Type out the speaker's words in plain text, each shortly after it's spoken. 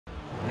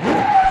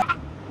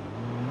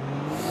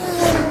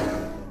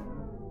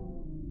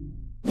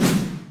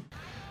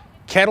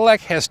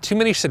Cadillac has too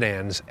many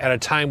sedans at a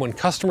time when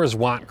customers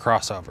want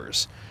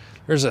crossovers.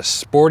 There's a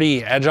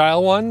sporty,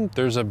 agile one,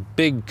 there's a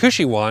big,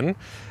 cushy one,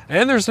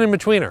 and there's an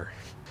in-betweener.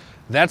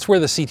 That's where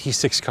the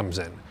CT6 comes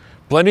in,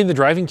 blending the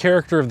driving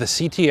character of the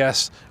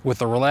CTS with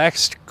the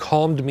relaxed,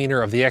 calm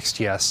demeanor of the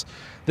XTS.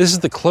 This is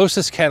the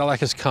closest Cadillac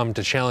has come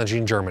to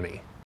challenging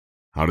Germany.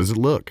 How does it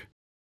look?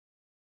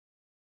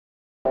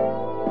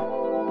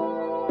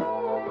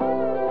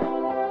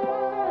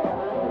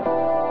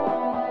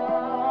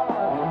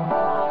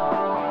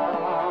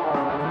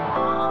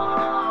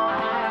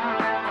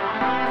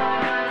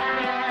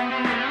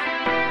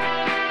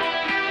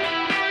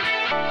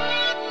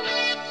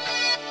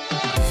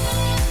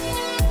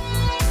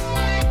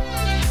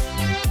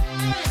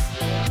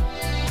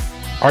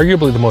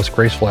 Arguably the most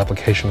graceful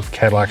application of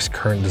Cadillac's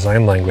current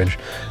design language,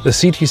 the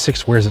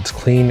CT6 wears its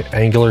clean,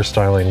 angular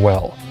styling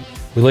well.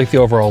 We like the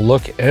overall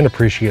look and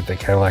appreciate that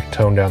Cadillac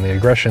toned down the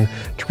aggression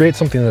to create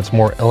something that's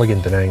more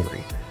elegant than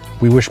angry.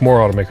 We wish more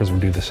automakers would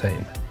do the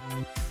same.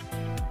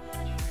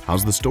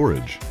 How's the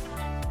storage?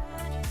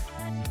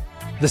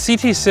 The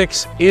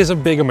CT6 is a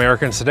big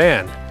American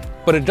sedan,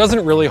 but it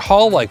doesn't really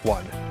haul like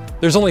one.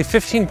 There's only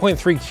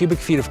 15.3 cubic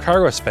feet of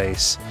cargo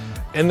space,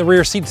 and the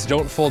rear seats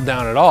don't fold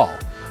down at all.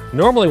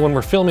 Normally when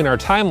we're filming our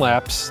time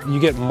lapse, you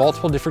get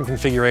multiple different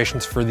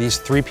configurations for these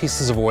 3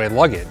 pieces of away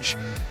luggage.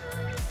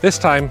 This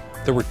time,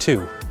 there were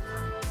 2.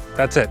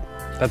 That's it.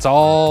 That's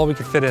all we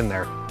could fit in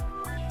there.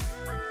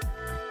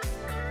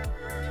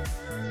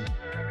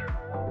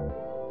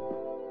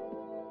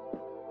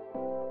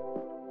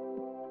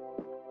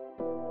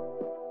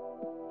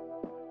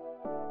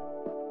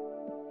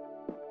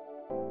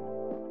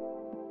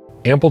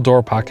 Ample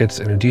door pockets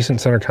and a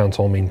decent center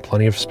console mean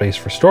plenty of space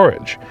for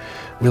storage.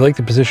 We like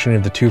the positioning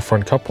of the 2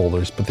 front cup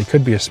holders, but they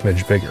could be a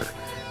smidge bigger.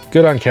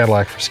 Good on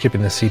Cadillac for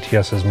skipping the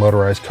CTS's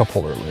motorized cup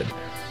holder lid.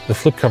 The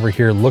flip cover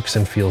here looks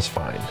and feels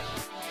fine.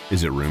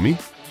 Is it roomy?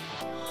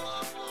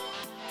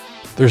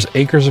 There's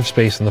acres of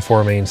space in the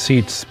 4 main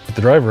seats, but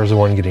the driver is the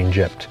one getting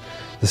gypped.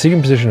 The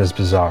seating position is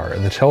bizarre,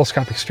 and the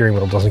telescopic steering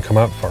wheel doesn't come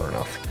out far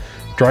enough.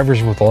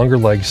 Drivers with longer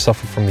legs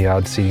suffer from the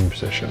odd seating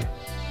position.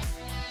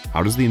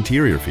 How does the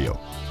interior feel?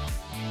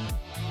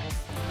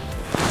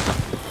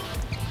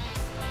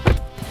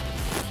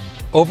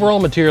 Overall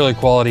material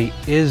quality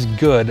is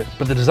good,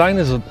 but the design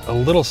is a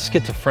little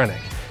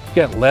schizophrenic. You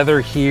got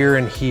leather here,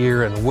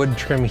 and wood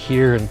trim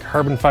here, and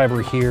carbon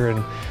fiber here,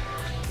 and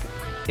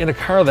in a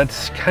car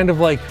that's kind of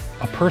like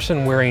a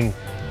person wearing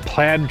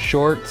plaid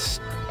shorts,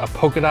 a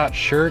polka dot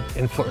shirt,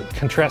 and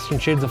contrasting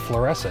shades of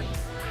fluorescent.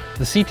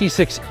 The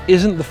CT6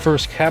 isn't the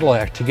first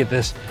Cadillac to get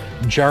this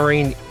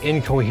jarring,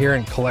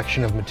 incoherent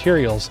collection of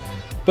materials,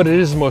 but it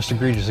is the most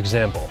egregious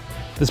example.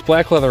 This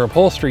black leather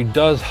upholstery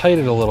does hide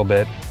it a little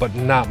bit, but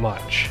not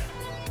much.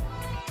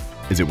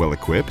 Is it well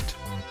equipped?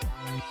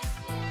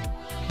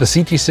 The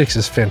CT6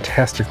 is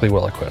fantastically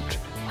well equipped.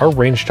 Our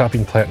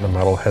range-topping Platinum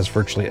model has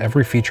virtually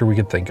every feature we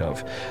could think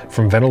of,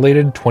 from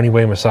ventilated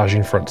 20-way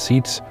massaging front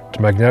seats,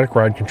 to magnetic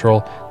ride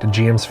control, to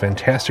GM's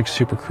fantastic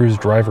Super Cruise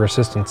driver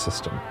assistance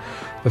system.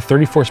 The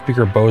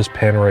 34-speaker Bose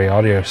Pan-Array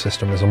audio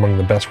system is among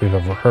the best we've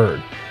ever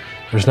heard.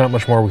 There's not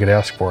much more we could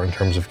ask for in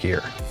terms of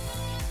gear.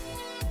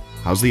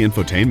 How's the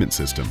infotainment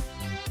system?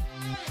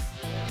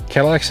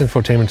 Cadillac's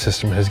infotainment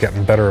system has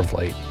gotten better of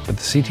late, but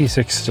the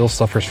CT6 still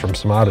suffers from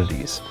some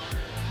oddities.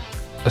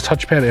 A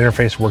touchpad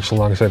interface works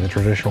alongside the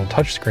traditional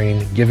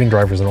touchscreen, giving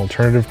drivers an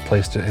alternative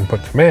place to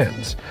input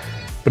commands,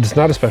 but it's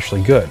not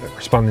especially good,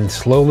 responding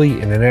slowly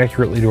and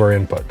inaccurately to our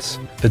inputs.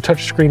 The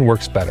touchscreen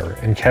works better,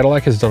 and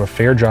Cadillac has done a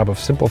fair job of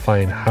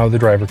simplifying how the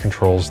driver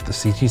controls the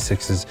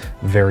CT6's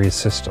various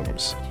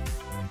systems.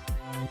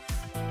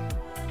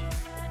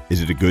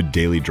 Is it a good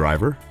daily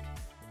driver?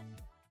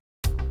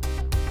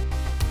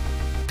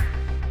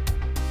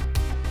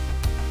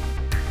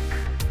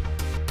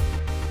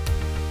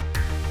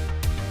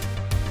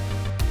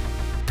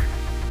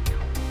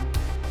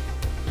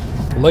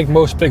 Like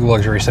most big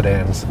luxury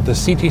sedans, the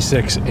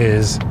CT6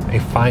 is a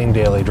fine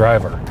daily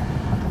driver.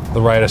 The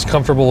ride is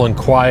comfortable and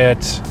quiet.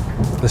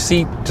 The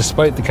seat,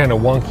 despite the kind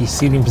of wonky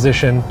seating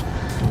position,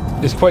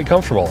 is quite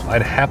comfortable.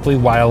 I'd happily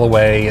while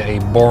away a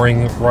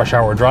boring rush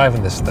hour drive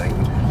in this thing.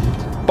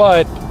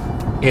 But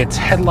its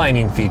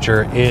headlining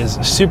feature is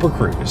Super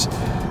Cruise,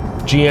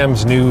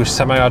 GM's new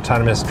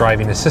semi-autonomous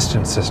driving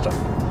assistance system.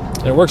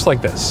 And it works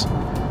like this.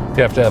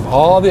 You have to have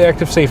all the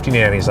active safety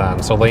nannies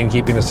on, so lane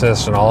keeping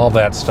assist and all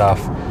that stuff.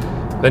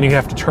 Then you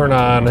have to turn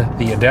on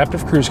the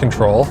adaptive cruise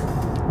control,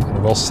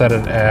 and we'll set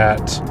it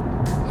at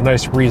a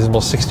nice reasonable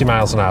 60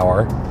 miles an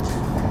hour.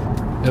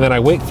 And then I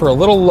wait for a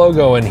little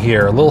logo in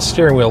here, a little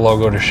steering wheel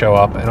logo to show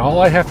up, and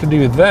all I have to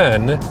do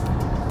then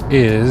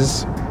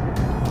is,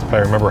 if I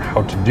remember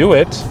how to do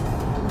it,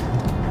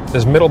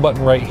 this middle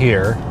button right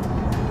here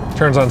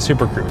turns on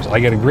Super Cruise. I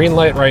get a green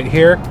light right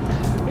here,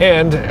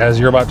 and as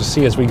you're about to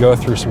see as we go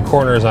through some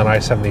corners on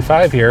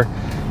I-75 here,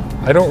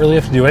 I don't really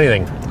have to do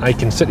anything. I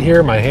can sit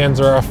here, my hands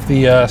are off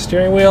the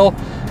steering wheel,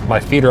 my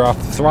feet are off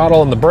the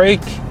throttle and the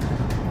brake,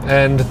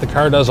 and the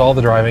car does all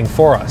the driving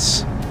for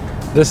us.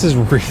 This is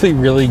really,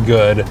 really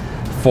good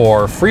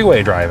for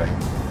freeway driving.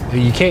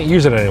 You can't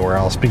use it anywhere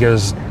else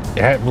because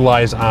it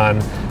relies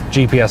on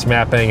GPS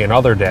mapping and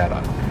other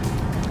data.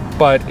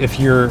 But if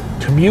your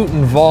commute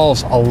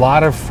involves a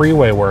lot of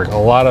freeway work, a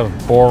lot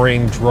of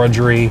boring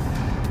drudgery,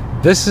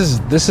 this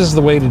is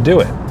the way to do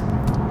it.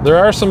 There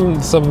are some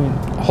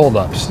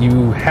holdups.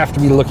 You have to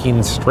be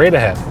looking straight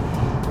ahead.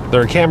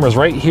 There are cameras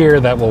right here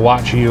that will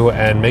watch you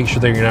and make sure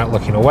that you're not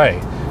looking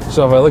away.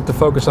 So if I look to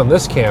focus on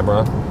this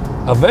camera,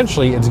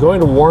 eventually it's going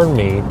to warn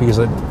me because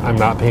I'm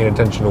not paying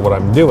attention to what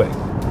I'm doing.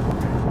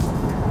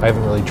 I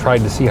haven't really tried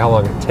to see how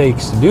long it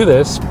takes to do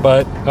this,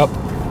 but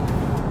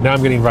now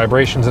I'm getting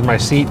vibrations in my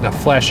seat and a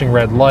flashing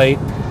red light.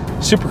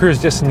 Super Cruise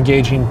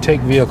disengaging,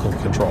 take vehicle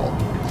control.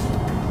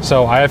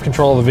 So I have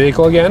control of the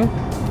vehicle again.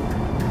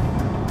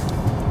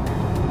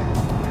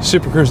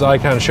 Super Cruise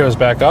icon shows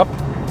back up.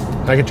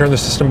 I can turn the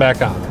system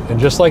back on. And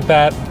just like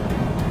that,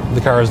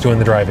 the car is doing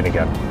the driving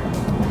again.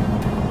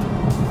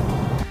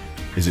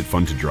 Is it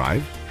fun to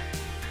drive?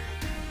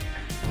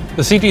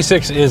 The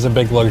CT6 is a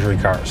big luxury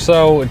car,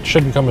 so it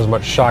shouldn't come as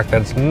much shock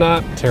that it's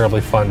not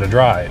terribly fun to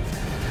drive.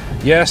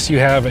 Yes, you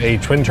have a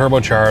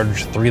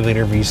twin-turbocharged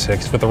 3-liter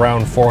V6 with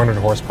around 400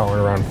 horsepower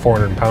and around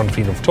 400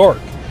 pound-feet of torque.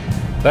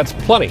 That's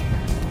plenty.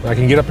 I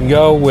can get up and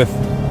go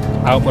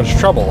without much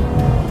trouble.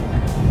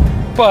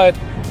 But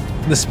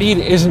the speed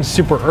isn't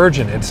super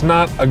urgent. It's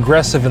not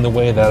aggressive in the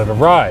way that it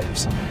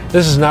arrives.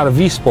 This is not a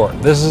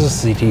V-Sport. This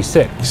is a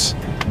CT6.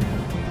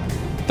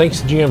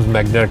 Thanks to GM's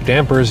magnetic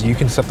dampers, you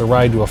can set the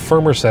ride to a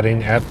firmer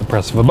setting at the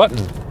press of a button,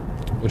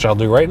 which I'll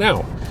do right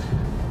now.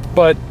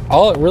 But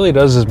all it really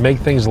does is make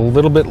things a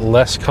little bit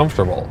less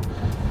comfortable.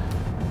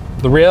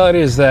 The reality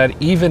is that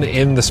even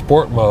in the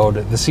sport mode,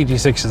 the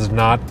CT6 is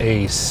not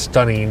a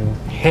stunning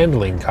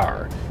handling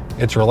car.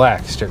 It's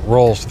relaxed, it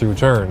rolls through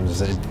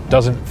turns, it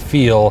doesn't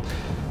feel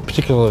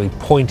particularly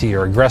pointy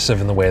or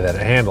aggressive in the way that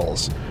it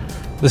handles.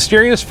 The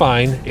steering is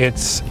fine,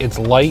 it's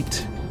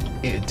light,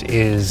 it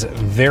is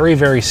very,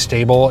 very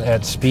stable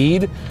at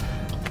speed,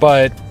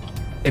 but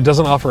it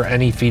doesn't offer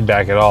any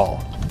feedback at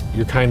all.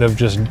 You're kind of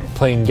just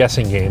playing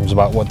guessing games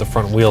about what the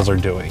front wheels are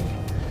doing.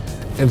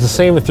 It's the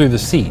same through the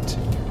seat.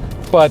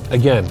 But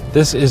again,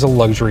 this is a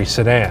luxury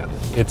sedan.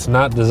 It's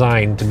not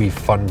designed to be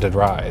fun to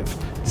drive.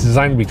 It's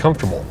designed to be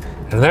comfortable.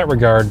 And in that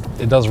regard,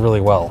 it does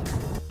really well.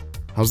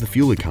 How's the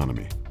fuel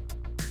economy?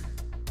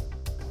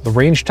 The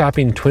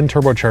range-topping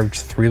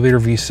twin-turbocharged 3-liter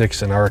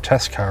V6 in our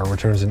test car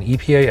returns an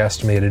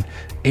EPA-estimated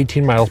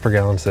 18 miles per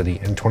gallon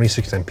city and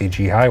 26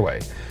 mpg highway,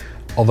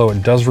 although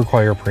it does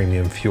require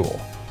premium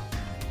fuel.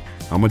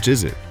 How much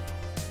is it?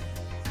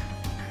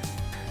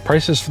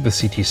 Prices for the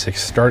CT6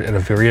 start at a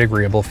very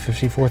agreeable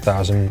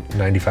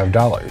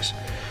 $54,095,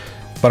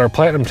 but our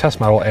Platinum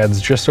test model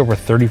adds just over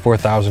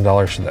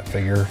 $34,000 to that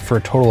figure for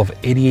a total of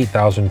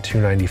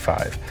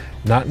 $88,295,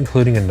 not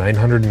including a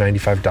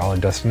 $995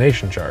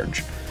 destination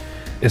charge.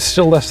 It's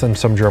still less than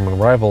some German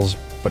rivals,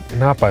 but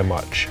not by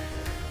much.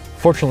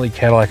 Fortunately,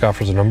 Cadillac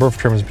offers a number of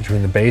trims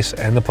between the base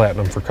and the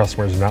Platinum for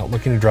customers not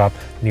looking to drop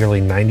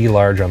nearly 90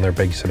 large on their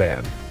big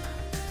sedan.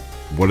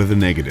 What are the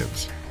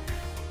negatives?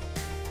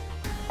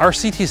 Our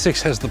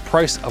CT6 has the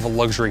price of a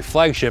luxury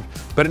flagship,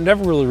 but it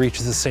never really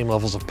reaches the same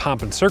levels of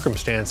pomp and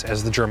circumstance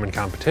as the German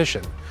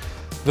competition.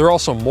 There are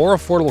also more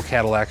affordable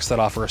Cadillacs that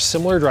offer a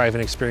similar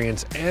driving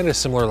experience and a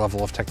similar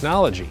level of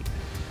technology.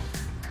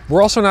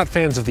 We're also not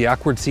fans of the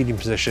awkward seating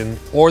position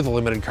or the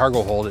limited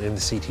cargo hold in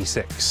the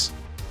CT6.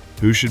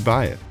 Who should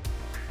buy it?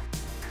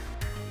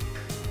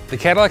 The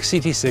Cadillac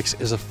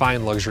CT6 is a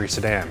fine luxury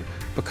sedan,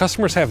 but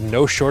customers have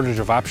no shortage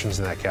of options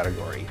in that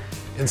category.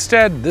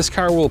 Instead, this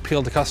car will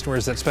appeal to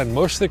customers that spend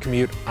most of their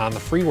commute on the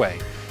freeway.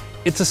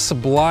 It's a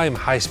sublime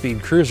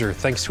high-speed cruiser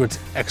thanks to its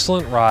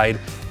excellent ride,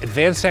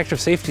 advanced active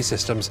safety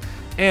systems,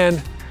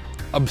 and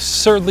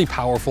absurdly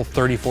powerful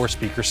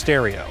 34-speaker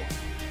stereo.